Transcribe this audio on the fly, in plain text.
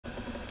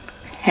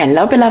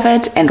Hello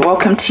beloved, and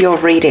welcome to your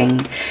reading.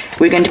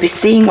 We're going to be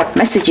seeing what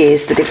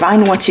messages the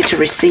divine wants you to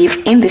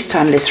receive in this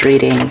timeless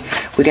reading.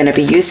 We're going to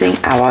be using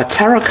our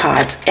tarot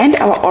cards and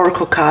our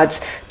oracle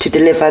cards to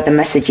deliver the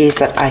messages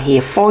that are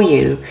here for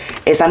you.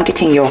 As I'm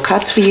getting your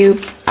cards for you,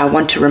 I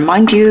want to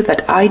remind you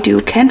that I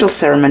do candle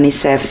ceremony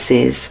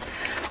services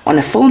on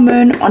a full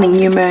moon, on a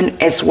new moon,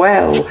 as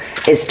well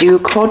as do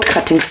cord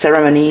cutting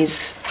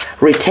ceremonies,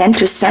 return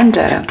to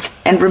sender,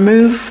 and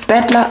remove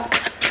bad luck.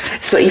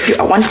 So if you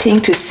are wanting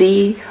to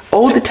see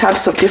all the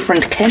types of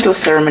different candle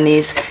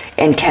ceremonies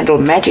and candle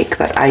magic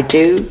that I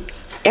do,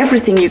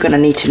 everything you're going to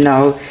need to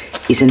know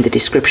is in the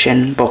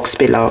description box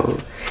below.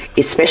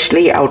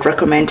 Especially, I would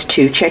recommend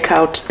to check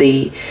out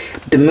the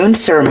moon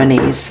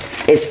ceremonies,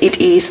 as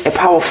it is a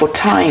powerful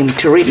time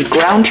to really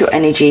ground your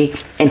energy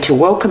and to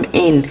welcome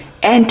in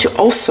and to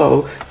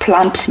also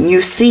plant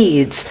new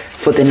seeds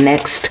for the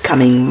next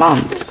coming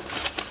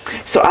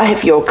month. So I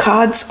have your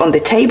cards on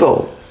the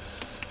table.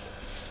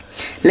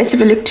 Let's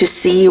have a look to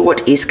see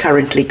what is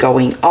currently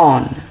going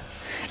on.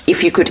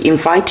 If you could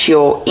invite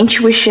your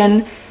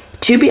intuition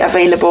to be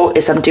available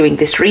as I'm doing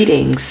these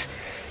readings,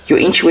 your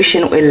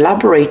intuition will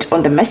elaborate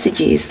on the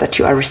messages that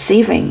you are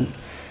receiving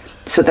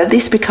so that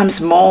this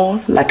becomes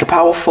more like a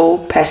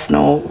powerful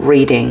personal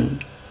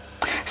reading.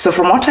 So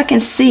from what I can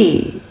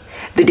see,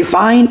 the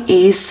divine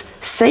is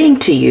saying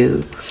to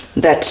you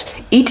that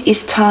it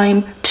is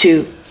time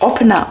to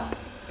open up,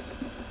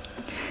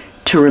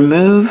 to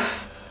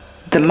remove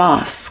the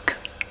mask,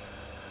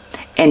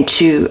 and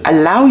to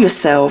allow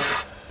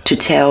yourself to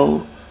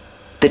tell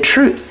the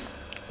truth.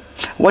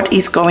 What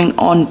is going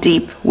on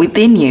deep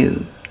within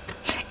you?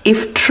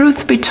 If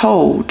truth be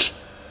told,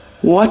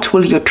 what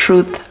will your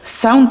truth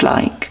sound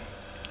like?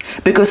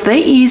 Because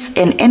there is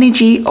an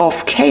energy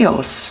of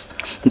chaos.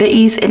 There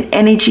is an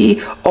energy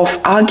of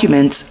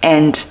arguments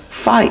and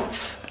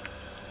fights.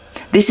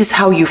 This is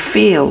how you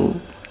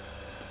feel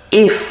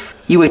if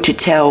you were to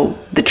tell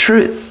the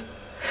truth.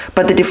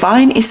 But the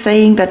divine is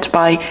saying that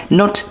by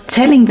not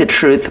telling the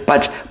truth,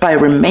 but by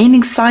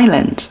remaining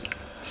silent,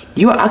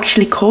 you are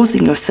actually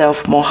causing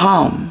yourself more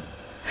harm.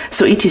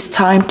 So it is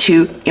time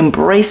to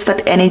embrace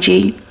that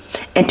energy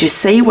and to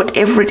say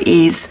whatever it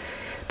is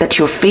that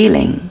you're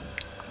feeling,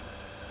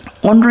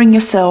 honoring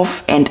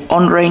yourself and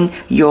honoring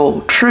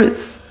your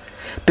truth.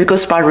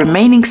 Because by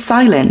remaining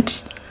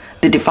silent,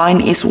 the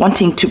divine is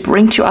wanting to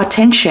bring to your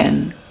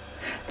attention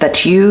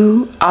that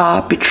you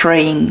are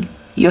betraying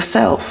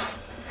yourself.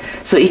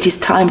 So it is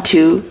time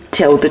to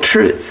tell the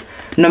truth.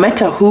 No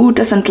matter who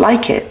doesn't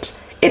like it,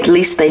 at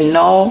least they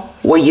know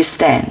where you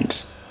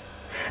stand.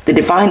 The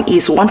divine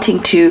is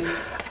wanting to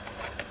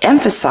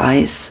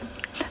emphasize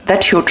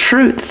that your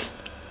truth,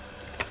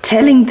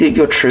 telling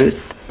your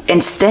truth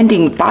and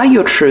standing by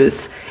your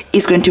truth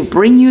is going to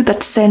bring you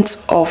that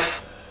sense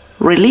of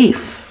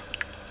relief.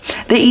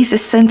 There is a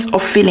sense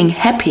of feeling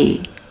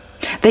happy.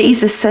 There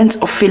is a sense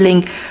of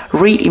feeling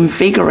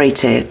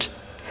reinvigorated,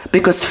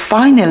 because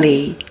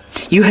finally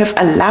you have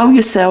allowed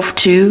yourself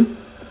to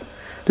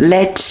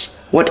let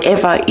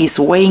whatever is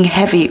weighing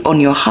heavy on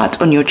your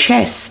heart, on your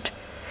chest,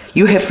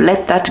 you have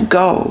let that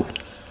go.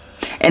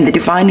 And the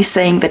divine is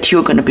saying that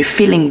you're going to be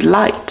feeling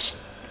light.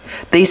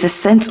 There's a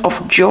sense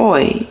of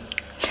joy.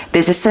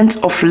 There's a sense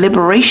of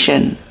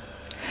liberation.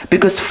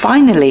 Because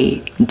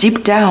finally,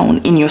 deep down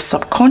in your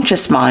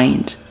subconscious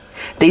mind,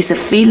 there's a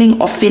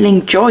feeling of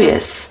feeling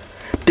joyous.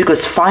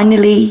 Because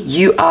finally,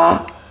 you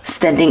are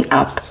standing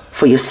up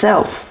for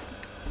yourself.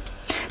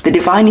 The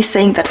divine is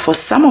saying that for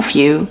some of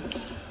you,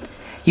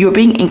 you're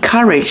being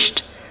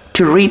encouraged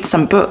to read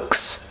some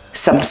books,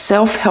 some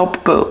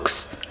self-help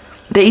books.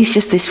 There is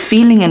just this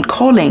feeling and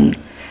calling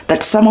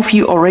that some of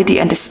you already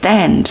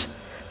understand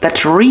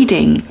that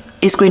reading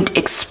is going to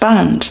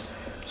expand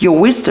your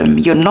wisdom,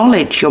 your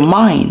knowledge, your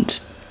mind.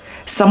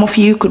 Some of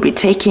you could be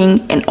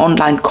taking an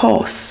online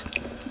course.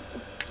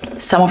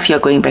 Some of you are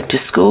going back to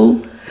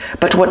school.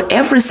 But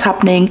whatever is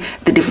happening,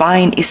 the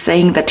divine is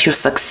saying that your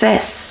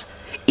success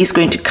is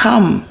going to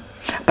come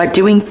by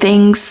doing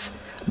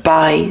things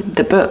by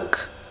the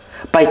book,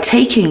 by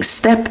taking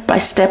step by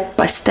step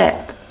by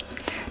step.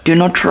 Do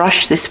not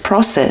rush this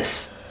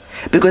process,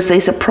 because there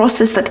is a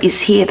process that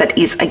is here that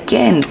is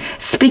again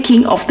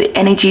speaking of the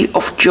energy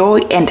of joy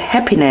and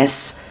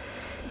happiness.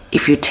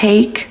 If you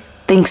take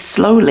things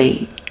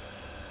slowly,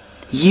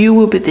 you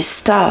will be the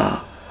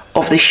star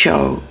of the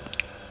show.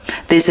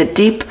 There's a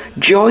deep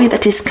joy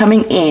that is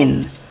coming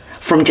in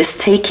from just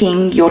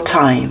taking your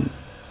time.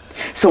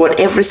 So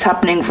whatever is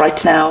happening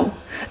right now,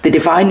 the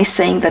divine is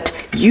saying that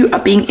you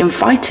are being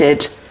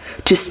invited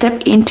to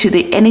step into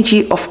the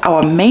energy of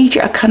our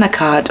major arcana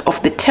card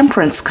of the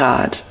Temperance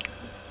card.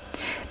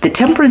 The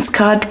Temperance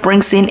card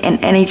brings in an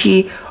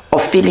energy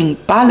of feeling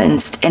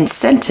balanced and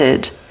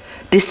centered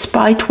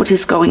despite what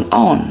is going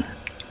on.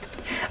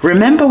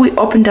 Remember, we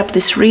opened up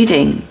this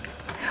reading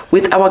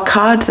with our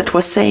card that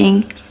was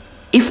saying,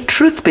 if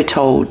truth be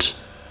told,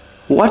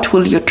 what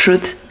will your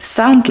truth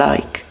sound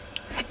like?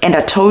 And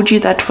I told you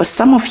that for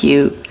some of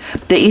you,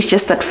 there is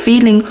just that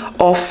feeling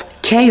of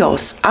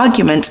chaos,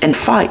 arguments, and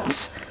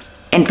fights.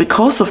 And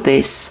because of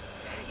this,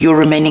 you're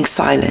remaining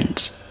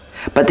silent.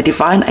 But the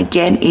divine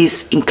again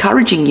is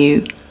encouraging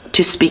you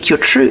to speak your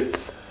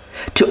truth,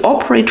 to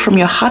operate from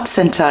your heart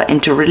center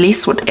and to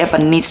release whatever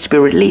needs to be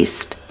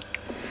released.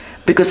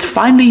 Because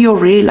finally you're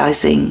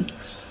realizing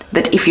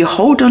that if you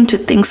hold on to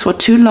things for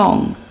too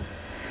long,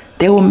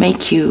 they will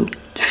make you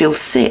feel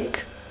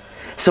sick.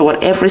 So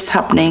whatever is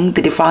happening,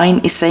 the divine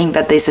is saying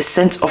that there's a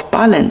sense of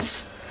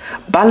balance,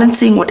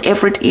 balancing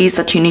whatever it is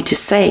that you need to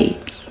say,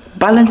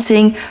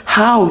 balancing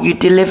how you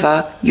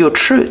deliver your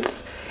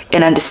truth,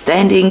 and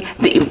understanding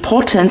the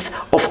importance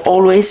of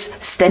always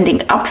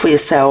standing up for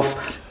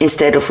yourself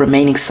instead of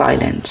remaining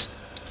silent.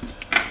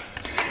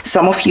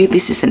 Some of you,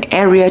 this is an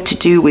area to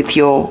do with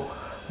your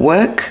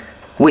work,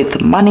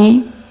 with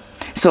money.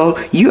 So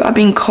you are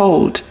being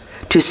called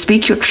to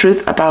speak your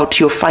truth about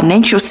your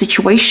financial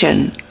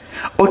situation,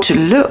 or to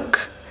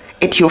look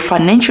at your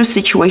financial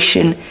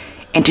situation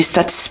and to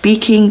start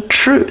speaking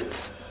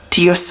truth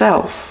to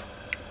yourself.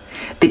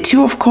 The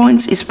Two of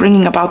Coins is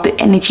bringing about the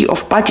energy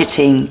of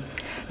budgeting.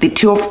 The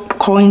Two of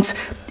Coins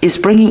is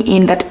bringing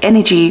in that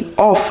energy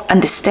of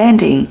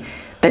understanding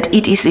that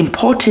it is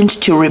important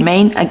to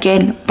remain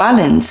again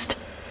balanced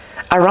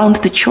around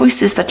the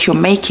choices that you're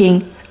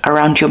making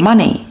around your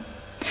money.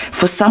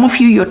 For some of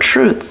you, your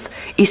truth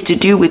is to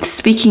do with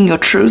speaking your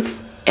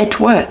truth at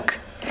work.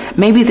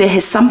 Maybe there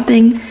is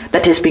something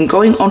that has been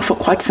going on for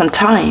quite some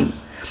time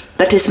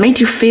that has made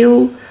you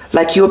feel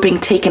like you're being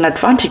taken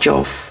advantage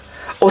of,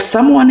 or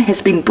someone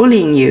has been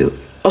bullying you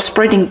or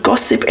spreading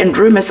gossip and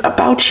rumors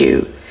about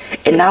you,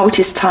 and now it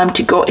is time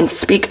to go and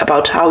speak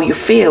about how you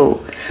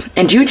feel,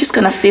 and you're just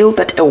going to feel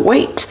that a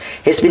weight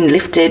has been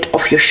lifted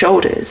off your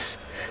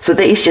shoulders. So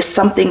there is just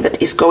something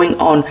that is going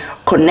on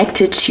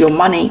connected to your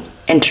money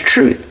and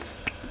truth.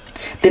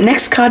 The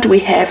next card we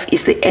have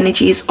is the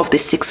energies of the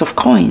Six of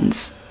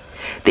Coins.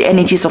 The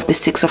energies of the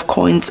Six of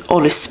Coins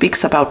always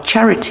speaks about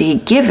charity,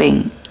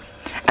 giving.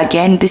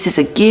 Again, this is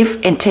a give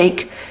and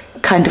take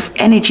kind of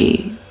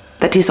energy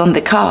that is on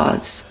the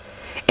cards.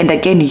 And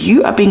again,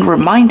 you are being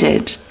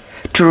reminded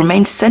to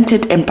remain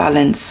centered and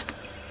balanced,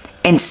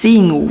 and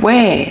seeing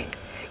where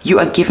you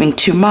are giving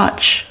too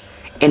much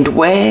and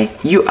where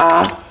you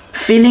are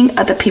filling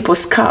other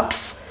people's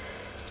cups,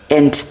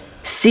 and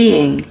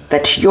seeing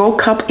that your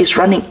cup is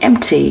running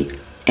empty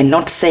and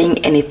not saying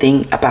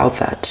anything about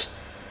that.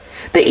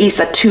 There is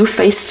a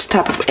two-faced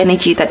type of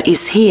energy that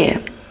is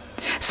here.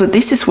 So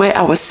this is where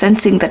I was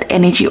sensing that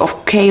energy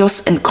of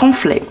chaos and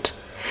conflict.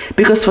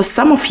 Because for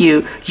some of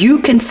you, you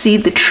can see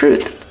the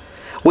truth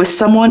where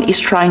someone is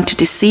trying to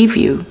deceive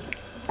you,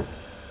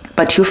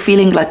 but you're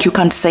feeling like you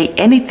can't say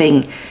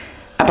anything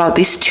about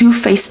this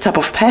two-faced type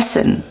of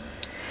person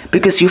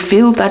because you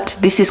feel that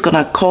this is going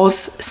to cause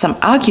some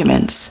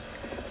arguments.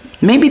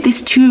 Maybe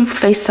this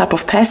two-faced type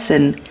of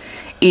person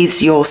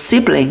is your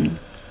sibling.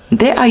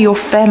 They are your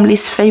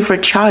family's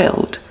favorite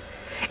child,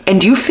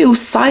 and you feel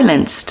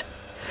silenced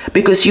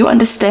because you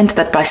understand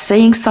that by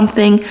saying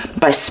something,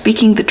 by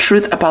speaking the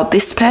truth about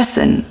this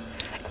person,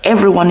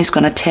 everyone is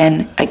going to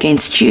turn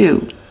against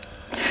you.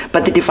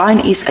 But the divine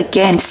is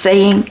again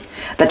saying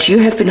that you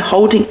have been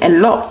holding a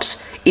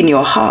lot in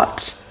your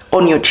heart,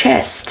 on your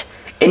chest,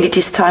 and it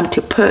is time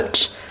to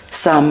put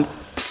some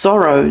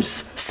sorrows,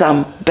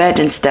 some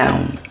burdens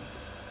down.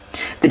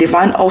 The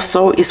divine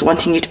also is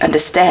wanting you to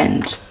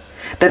understand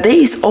that there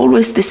is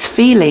always this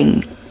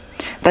feeling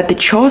that the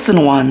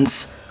chosen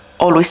ones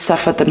always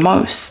suffer the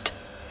most.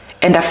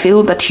 And I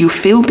feel that you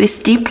feel this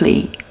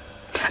deeply.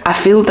 I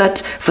feel that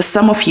for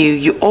some of you,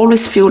 you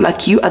always feel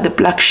like you are the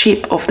black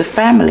sheep of the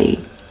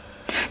family.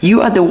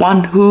 You are the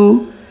one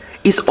who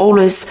is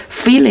always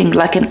feeling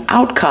like an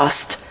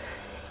outcast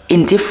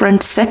in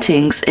different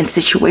settings and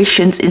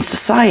situations in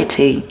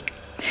society.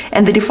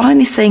 And the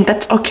divine is saying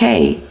that's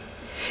okay,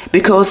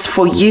 because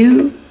for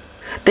you,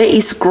 there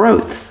is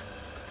growth.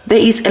 There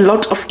is a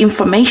lot of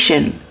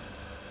information.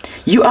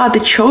 You are the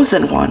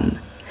chosen one.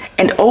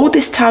 And all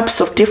these types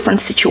of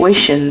different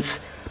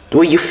situations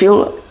where you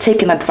feel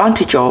taken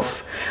advantage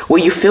of,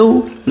 where you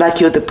feel like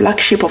you're the black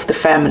sheep of the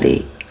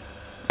family,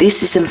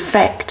 this is in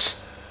fact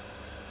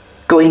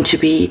going to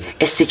be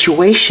a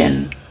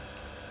situation.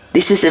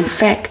 This is in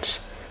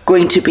fact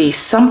going to be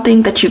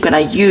something that you're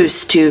going to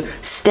use to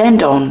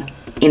stand on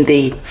in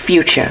the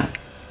future.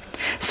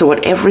 So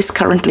whatever is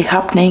currently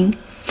happening,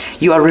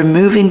 you are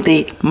removing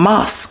the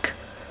mask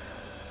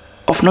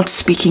of not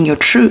speaking your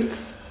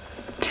truth.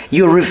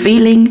 You're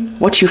revealing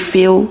what you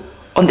feel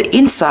on the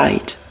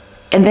inside,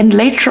 and then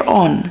later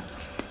on,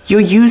 you're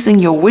using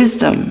your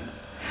wisdom,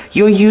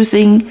 you're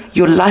using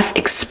your life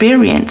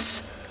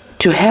experience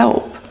to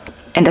help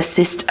and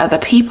assist other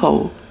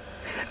people.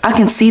 I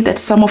can see that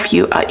some of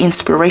you are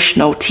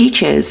inspirational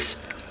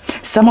teachers.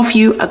 Some of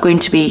you are going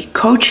to be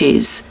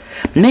coaches,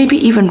 maybe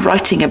even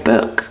writing a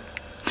book.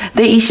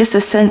 There is just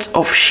a sense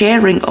of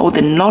sharing all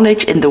the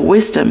knowledge and the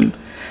wisdom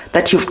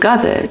that you've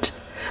gathered,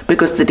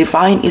 because the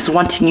divine is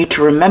wanting you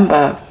to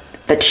remember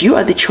that you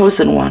are the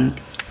chosen one,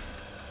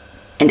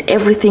 and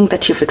everything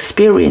that you've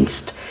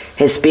experienced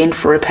has been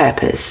for a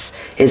purpose,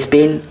 has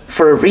been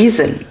for a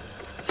reason.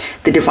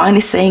 The divine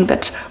is saying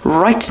that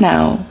right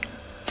now,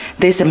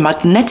 There's a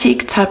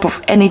magnetic type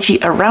of energy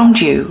around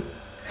you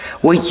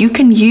where you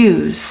can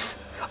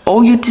use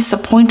all your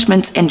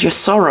disappointments and your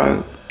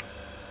sorrow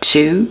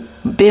to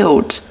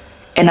build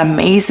an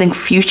amazing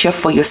future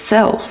for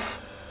yourself.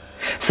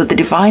 So the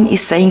divine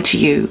is saying to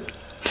you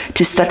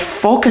to start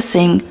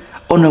focusing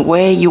on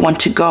where you want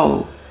to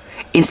go,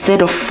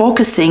 instead of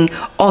focusing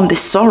on the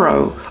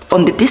sorrow,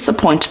 on the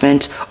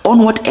disappointment,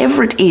 on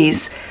whatever it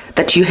is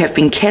that you have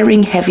been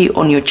carrying heavy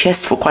on your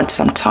chest for quite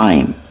some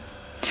time.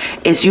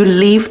 As you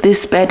leave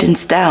these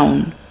burdens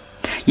down,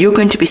 you're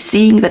going to be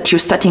seeing that you're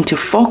starting to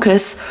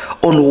focus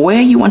on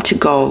where you want to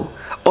go,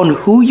 on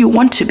who you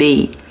want to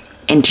be,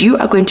 and you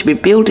are going to be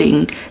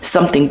building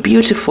something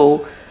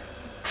beautiful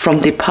from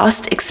the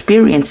past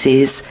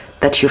experiences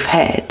that you've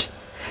had.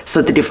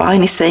 So the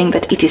divine is saying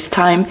that it is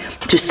time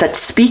to start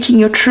speaking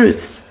your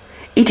truth.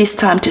 It is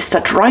time to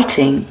start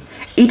writing.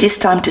 It is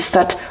time to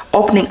start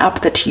opening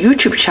up that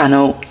YouTube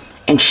channel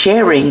and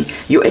sharing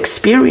your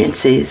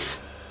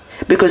experiences,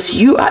 because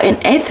you are an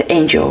earth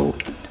angel.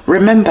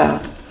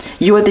 Remember,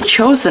 you are the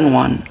chosen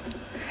one,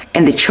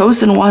 and the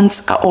chosen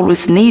ones are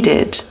always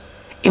needed.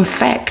 In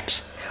fact,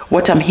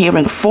 what I'm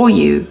hearing for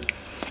you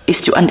is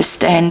to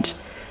understand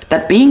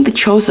that being the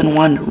chosen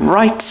one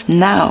right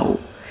now,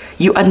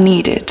 you are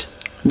needed.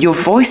 Your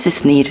voice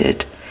is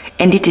needed,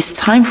 and it is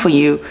time for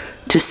you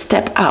to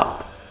step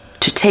up,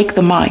 to take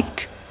the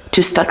mic,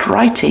 to start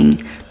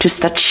writing, to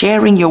start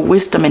sharing your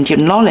wisdom and your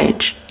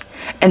knowledge.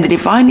 And the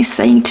divine is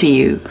saying to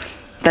you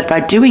that by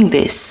doing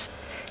this,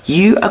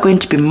 you are going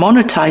to be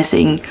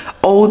monetizing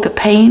all the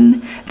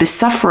pain, the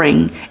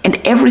suffering, and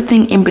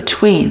everything in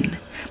between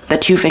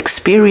that you've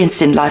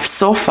experienced in life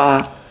so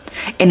far.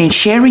 And in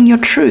sharing your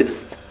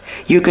truth,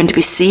 you're going to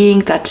be seeing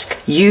that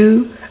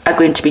you are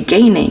going to be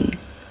gaining.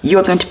 You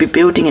are going to be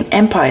building an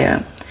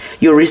empire.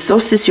 Your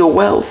resources, your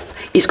wealth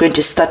is going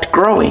to start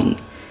growing.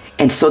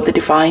 And so the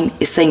divine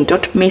is saying,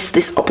 don't miss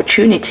this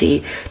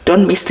opportunity.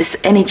 Don't miss this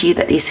energy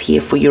that is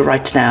here for you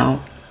right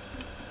now.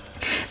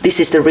 This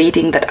is the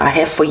reading that I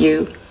have for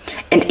you.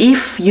 And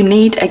if you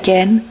need,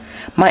 again,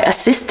 my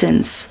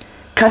assistance,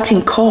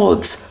 cutting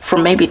cords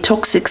from maybe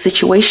toxic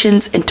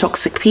situations and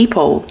toxic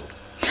people,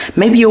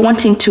 maybe you're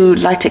wanting to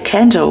light a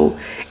candle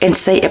and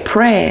say a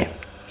prayer,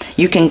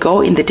 you can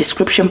go in the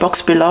description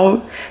box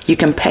below. You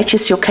can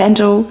purchase your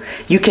candle.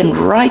 You can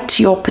write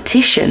your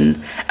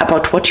petition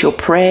about what your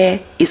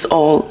prayer is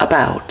all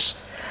about.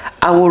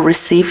 I will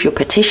receive your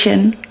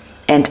petition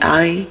and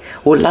I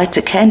will light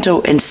a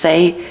candle and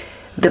say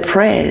the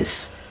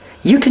prayers.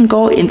 You can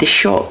go in the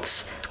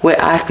shorts where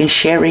I've been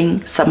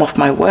sharing some of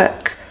my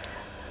work,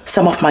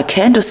 some of my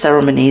candle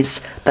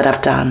ceremonies that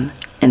I've done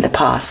in the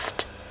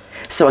past.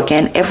 So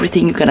again,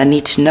 everything you're going to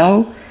need to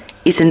know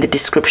is in the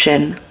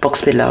description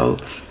box below.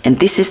 And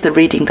this is the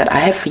reading that I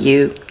have for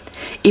you.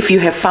 If you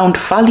have found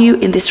value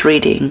in this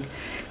reading,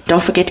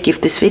 don't forget to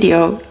give this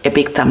video a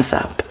big thumbs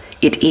up.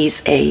 It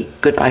is a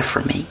goodbye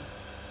from me.